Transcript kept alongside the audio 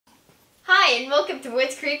Hi, and welcome to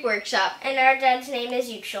Woods Creek Workshop. And our dad's name is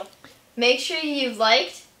Yushel. Make sure you've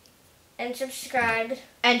liked and subscribed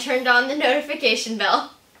and turned on the notification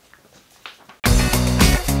bell.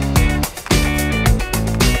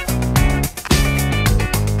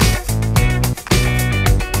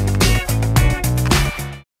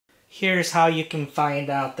 Here's how you can find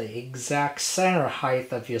out the exact center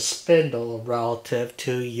height of your spindle relative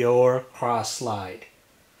to your cross slide.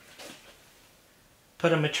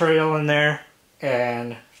 Put a material in there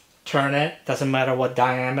and turn it. Doesn't matter what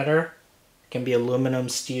diameter. It can be aluminum,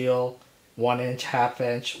 steel, 1 inch, half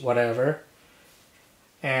inch, whatever.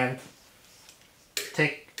 And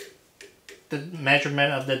take the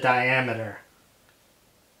measurement of the diameter.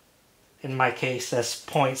 In my case, that's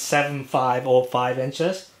 0.7505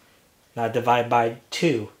 inches. Now divide by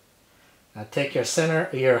 2. Now take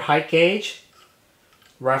your height gauge,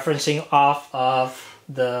 referencing off of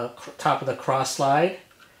the top of the cross slide.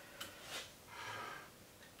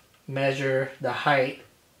 Measure the height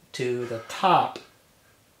to the top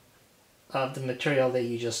of the material that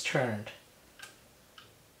you just turned.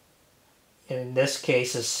 In this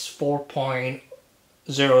case, it's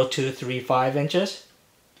 4.0235 inches.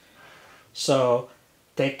 So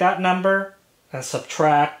take that number and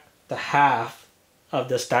subtract the half of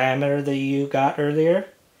this diameter that you got earlier,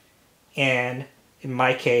 and in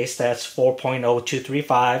my case that's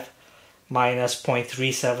 4.0235 minus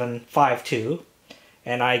 0.3752,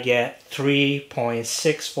 and I get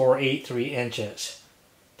 3.6483 inches.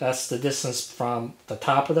 That's the distance from the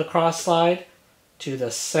top of the cross slide to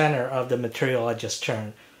the center of the material I just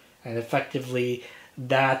turned, and effectively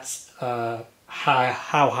that's how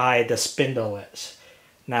high the spindle is.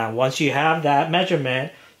 Now once you have that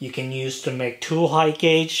measurement, you can use to make tool height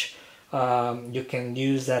gauge. You can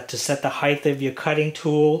use that to set the height of your cutting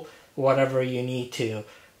tool, whatever you need to.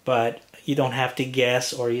 But you don't have to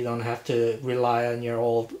guess, or you don't have to rely on your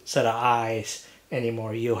old set of eyes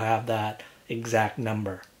anymore. You have that exact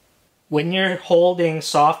number. When you're holding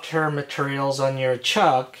softer materials on your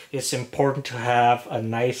chuck, it's important to have a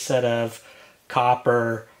nice set of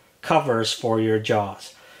copper covers for your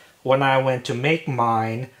jaws. When I went to make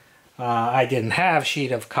mine, I didn't have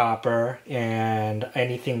sheet of copper, and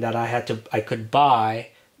anything that I could buy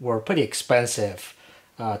were pretty expensive,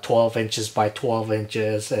 12 inches by 12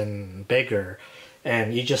 inches and bigger,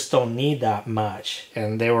 and you just don't need that much,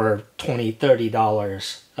 and they were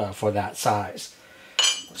 $20–$30 for that size.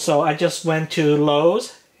 So I just went to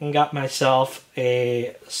Lowe's and got myself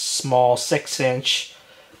a small 6-inch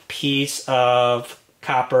piece of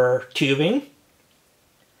copper tubing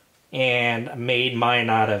and made mine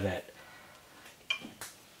out of it.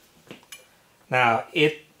 Now,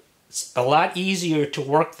 it's a lot easier to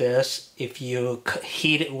work this if you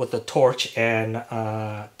heat it with a torch and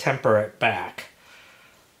temper it back.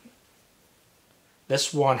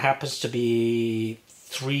 This one happens to be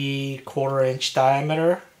 3/4 inch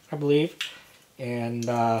diameter, I believe, and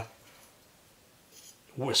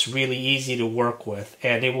was really easy to work with.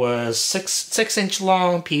 And it was 6-inch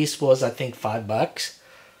long piece was, I think, $5.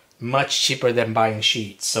 Much cheaper than buying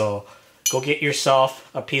sheets. So go get yourself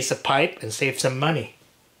a piece of pipe and save some money.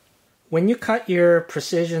 When you cut your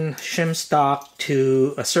precision shim stock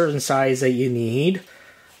to a certain size that you need,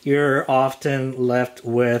 you're often left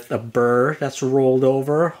with a burr that's rolled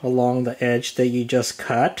over along the edge that you just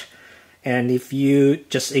cut. And if you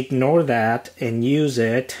just ignore that and use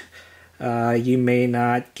it, you may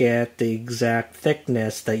not get the exact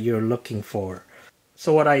thickness that you're looking for.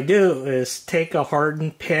 So what I do is take a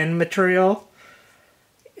hardened pen material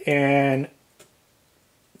and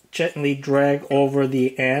gently drag over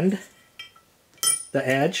the end, the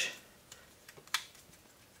edge,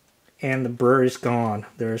 and the burr is gone.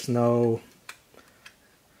 There's nothing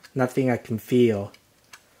I can feel,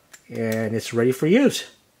 and it's ready for use.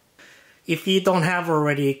 If you don't have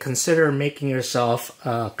already, consider making yourself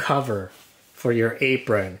a cover for your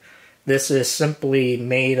apron. This is simply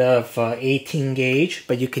made of 18 gauge,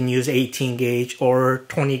 but you can use 18 gauge or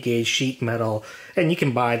 20 gauge sheet metal, and you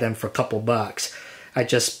can buy them for a couple bucks. I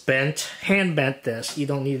just hand bent this. You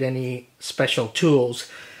don't need any special tools.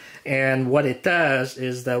 And what it does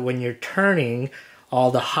is that when you're turning, all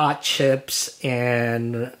the hot chips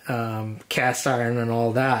and cast iron and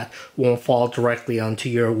all that won't fall directly onto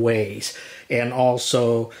your ways. And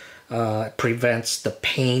also prevents the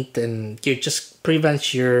paint, and it just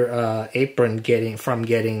prevents your apron from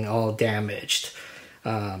getting all damaged.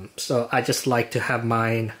 So I just like to have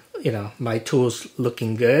mine, my tools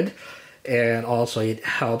looking good, and also it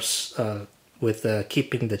helps with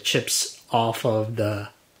keeping the chips off of the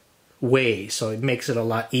way, so it makes it a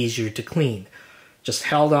lot easier to clean. Just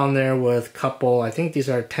held on there with a couple, I think these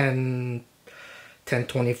are 10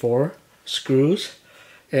 1024 screws,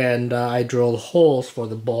 and I drilled holes for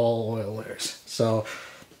the ball oilers. So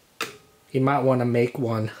you might want to make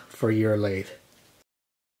one for your lathe.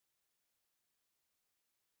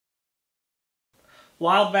 A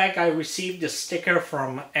while back I received a sticker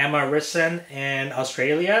from Emma Risson in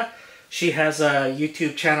Australia. She has a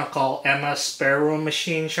YouTube channel called Emma's Spare Room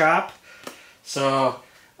Machine Shop. So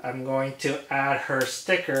I'm going to add her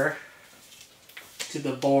sticker to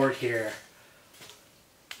the board here.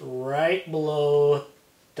 Right below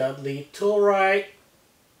Dudley Toolright,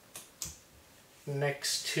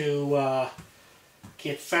 next to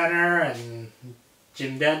Kit Fenner and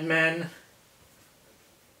Jim Deadman.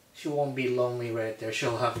 She won't be lonely right there.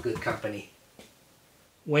 She'll have good company.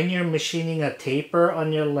 When you're machining a taper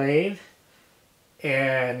on your lathe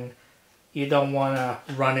and you don't want to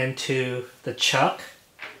run into the chuck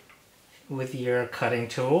with your cutting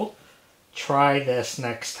tool, try this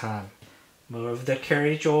next time. Move the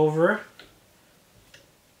carriage over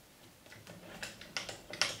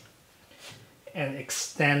and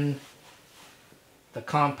extend the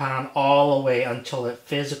compound all the way until it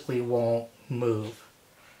physically won't move.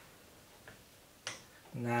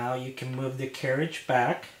 Now you can move the carriage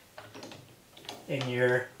back in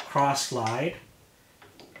your cross slide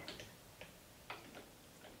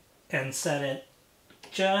and set it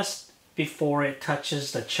just before it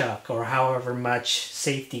touches the chuck, or however much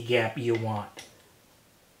safety gap you want.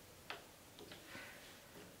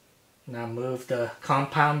 Now move the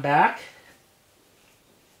compound back.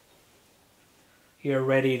 You're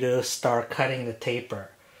ready to start cutting the taper.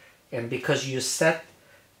 And because you set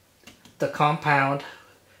the compound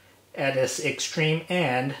at its extreme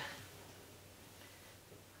end,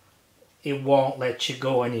 it won't let you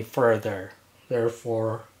go any further.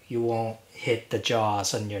 Therefore, you won't hit the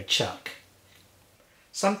jaws on your chuck.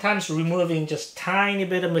 Sometimes removing just tiny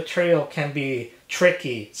bit of material can be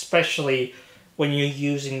tricky, especially when you're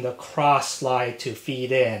using the cross slide to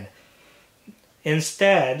feed in.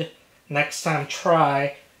 Instead, next time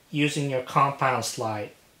try using your compound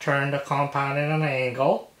slide. Turn the compound at an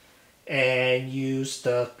angle and use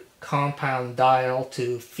the compound dial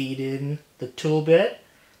to feed in the tool bit,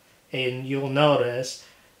 and you'll notice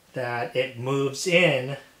that it moves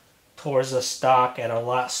in towards the stock at a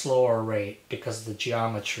lot slower rate because of the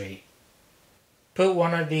geometry. Put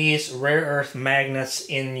one of these rare earth magnets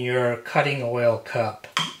in your cutting oil cup.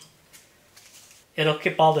 It'll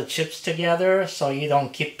keep all the chips together so you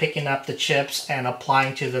don't keep picking up the chips and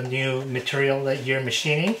applying to the new material that you're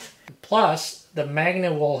machining. Plus, the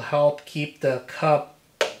magnet will help keep the cup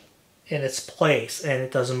in its place and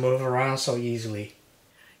it doesn't move around so easily.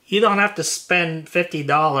 You don't have to spend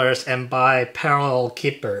 $50 and buy parallel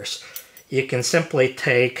keepers. You can simply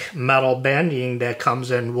take metal bending that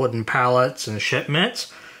comes in wooden pallets and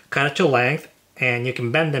shipments, cut it to length, and you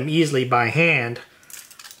can bend them easily by hand,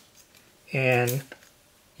 and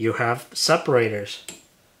you have separators.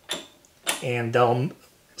 And they'll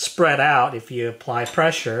spread out if you apply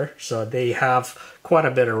pressure, so they have quite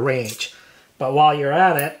a bit of range. But while you're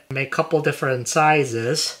at it, make a couple different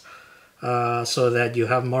sizes so that you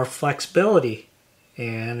have more flexibility,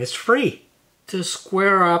 and it's free. To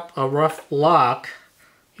square up a rough block,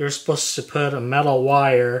 you're supposed to put a metal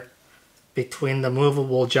wire between the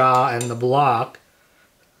movable jaw and the block,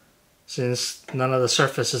 since none of the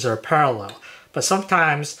surfaces are parallel. But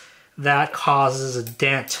sometimes that causes a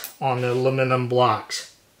dent on the aluminum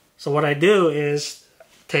blocks. So what I do is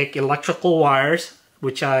take electrical wires,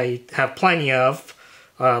 which I have plenty of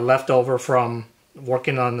left over from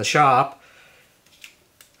working on the shop.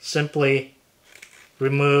 Simply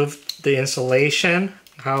remove the insulation,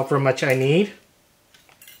 however much I need,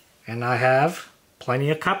 and I have plenty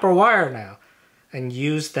of copper wire now, and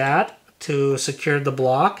use that to secure the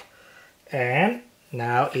block, and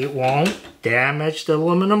now it won't damage the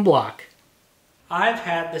aluminum block. I've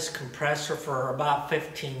had this compressor for about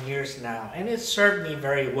 15 years now, and it's served me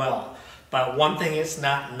very well. But one thing it's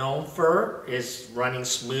not known for is running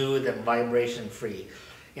smooth and vibration free.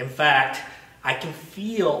 In fact, I can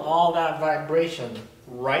feel all that vibration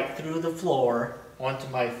right through the floor onto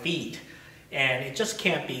my feet, and it just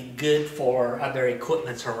can't be good for other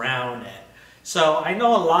equipments around it. So I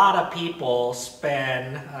know a lot of people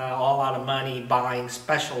spend a lot of money buying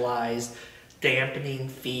specialized dampening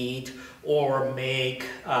feet or make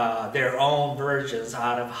their own versions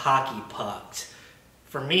out of hockey pucks.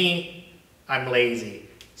 For me, I'm lazy,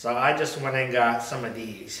 so I just went and got some of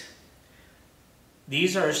these.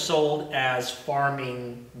 These are sold as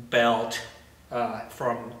farming belt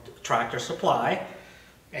from Tractor Supply,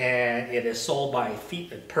 and it is sold by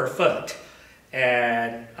feet per foot.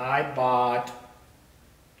 And I bought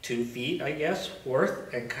 2 feet, I guess,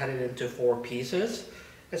 worth, and cut it into 4 pieces.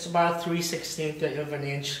 It's about 3/16 of an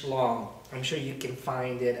inch long. I'm sure you can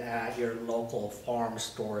find it at your local farm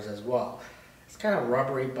stores as well. It's kind of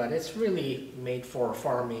rubbery, but it's really made for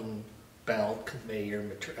farming belt,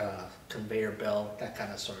 conveyor belt, that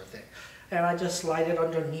kind of sort of thing. And I just slide it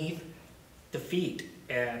underneath the feet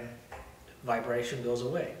and vibration goes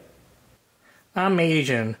away. I'm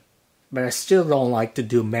Asian, but I still don't like to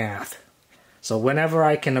do math. So whenever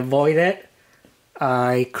I can avoid it,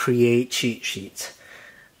 I create cheat sheets.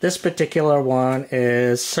 This particular one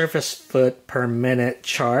is surface foot per minute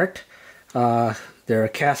chart. They're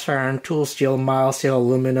cast iron, tool steel, mild steel,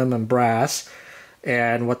 aluminum, and brass.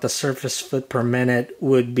 And what the surface foot per minute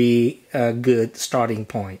would be a good starting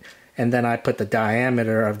point. And then I put the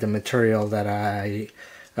diameter of the material that I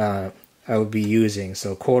would be using,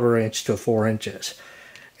 so 1/4 inch to 4 inches.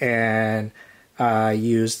 And I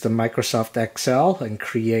used the Microsoft Excel and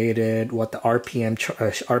created what the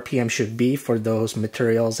RPM should be for those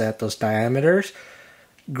materials at those diameters.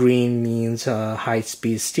 Green means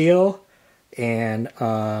high-speed steel, and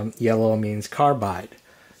yellow means carbide.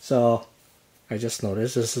 So I just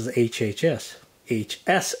noticed this is HSS.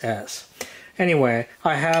 Anyway,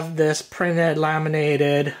 I have this printed,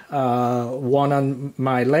 laminated, one on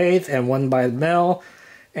my lathe and one by the mill,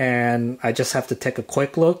 and I just have to take a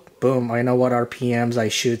quick look. Boom, I know what RPMs I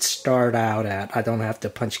should start out at. I don't have to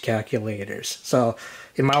punch calculators. So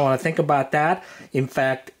you might want to think about that. In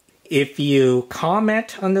fact, if you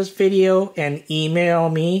comment on this video and email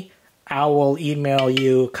me, I will email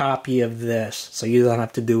you a copy of this, so you don't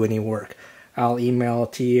have to do any work. I'll email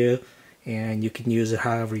it to you, and you can use it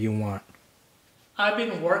however you want. I've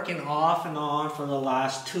been working off and on for the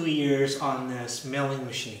last 2 years on this milling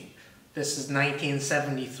machine. This is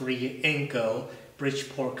 1973 Inco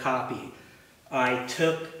Bridgeport copy. I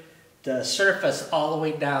took the surface all the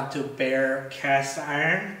way down to bare cast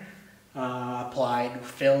iron, applied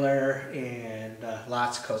filler and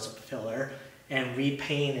lots of coats of filler, and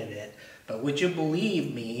repainted it. But would you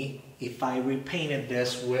believe me if I repainted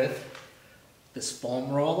this with this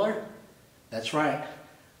foam roller? That's right.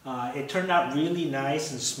 It turned out really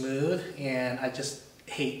nice and smooth, and I just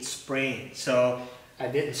hate spraying. So I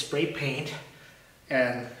didn't spray paint,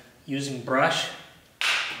 and using brush,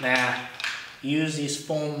 use these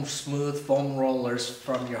smooth foam rollers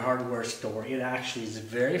from your hardware store. It actually is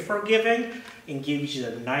very forgiving and gives you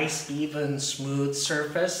a nice, even, smooth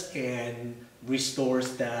surface and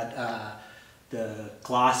restores that the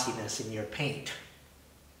glossiness in your paint.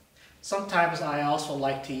 Sometimes I also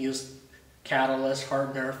like to use catalyst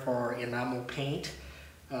hardener for enamel paint.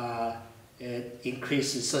 It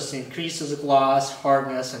increases the gloss,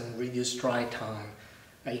 hardness, and reduce dry time.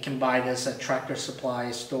 You can buy this at Tractor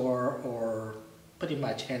Supply store or pretty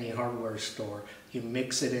much any hardware store. You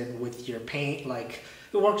mix it in with your paint. Like,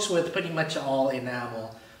 it works with pretty much all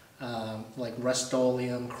enamel, like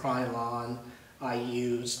Rust-Oleum, Krylon. I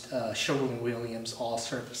used Sherwin-Williams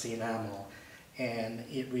all-surface enamel, and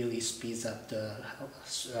it really speeds up the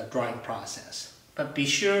drying process. But be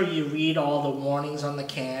sure you read all the warnings on the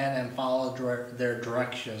can and follow their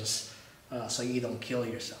directions so you don't kill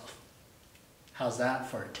yourself. How's that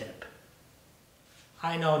for a tip?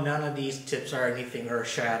 I know none of these tips are anything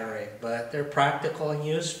earth-shattering, but they're practical and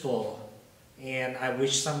useful. And I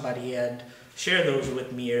wish somebody had shared those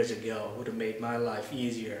with me years ago. It would have made my life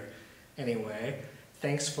easier. Anyway,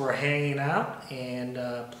 thanks for hanging out, and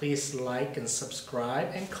please like and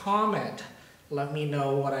subscribe and comment. Let me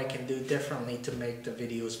know what I can do differently to make the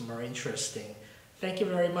videos more interesting. Thank you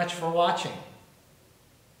very much for watching.